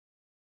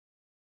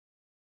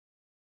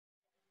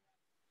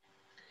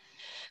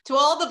To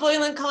all the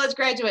Voiland College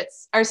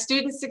graduates, our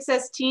Student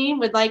Success team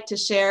would like to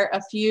share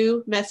a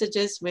few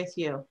messages with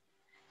you.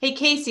 Hey,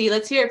 Casey,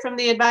 let's hear it from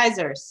the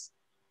advisors.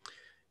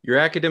 Your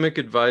academic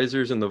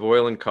advisors in the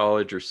Voiland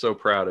College are so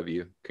proud of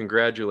you.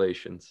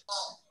 Congratulations.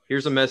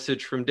 Here's a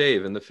message from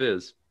Dave in the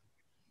Fizz.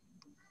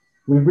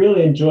 We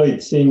really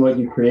enjoyed seeing what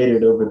you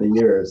created over the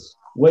years.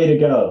 Way to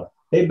go.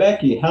 Hey,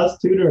 Becky, how's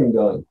tutoring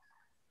going?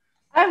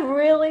 I've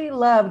really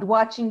loved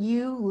watching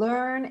you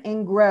learn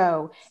and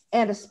grow.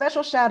 And a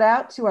special shout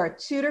out to our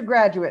tutor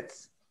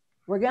graduates.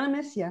 We're gonna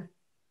miss you.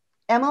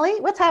 Emily,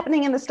 what's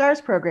happening in the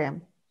STARS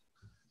program?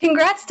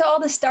 Congrats to all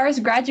the STARS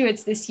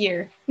graduates this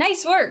year.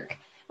 Nice work.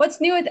 What's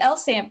new with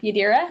LSAMP,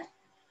 Yadira?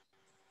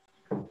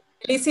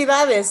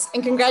 Felicidades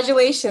and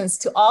congratulations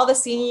to all the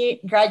senior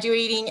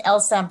graduating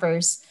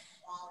LSAMPers.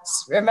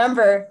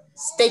 Remember,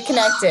 stay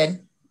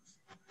connected.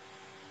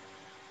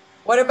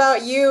 What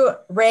about you,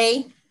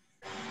 Ray?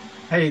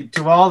 Hey,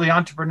 to all the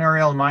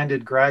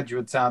entrepreneurial-minded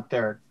graduates out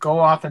there, go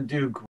off and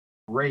do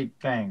great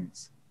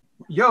things.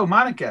 Yo,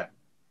 Monica,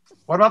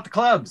 what about the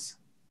clubs?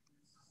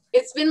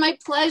 It's been my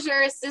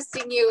pleasure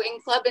assisting you in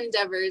club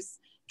endeavors.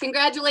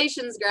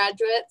 Congratulations,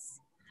 graduates.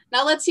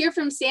 Now let's hear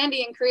from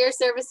Sandy in Career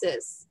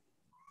Services.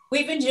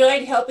 We've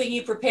enjoyed helping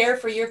you prepare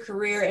for your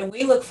career, and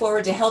we look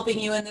forward to helping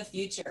you in the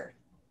future.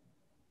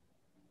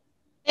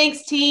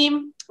 Thanks,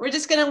 team. We're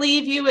just going to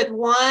leave you with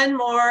one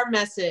more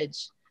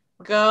message.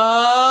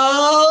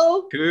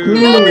 Go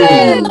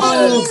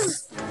Cougs!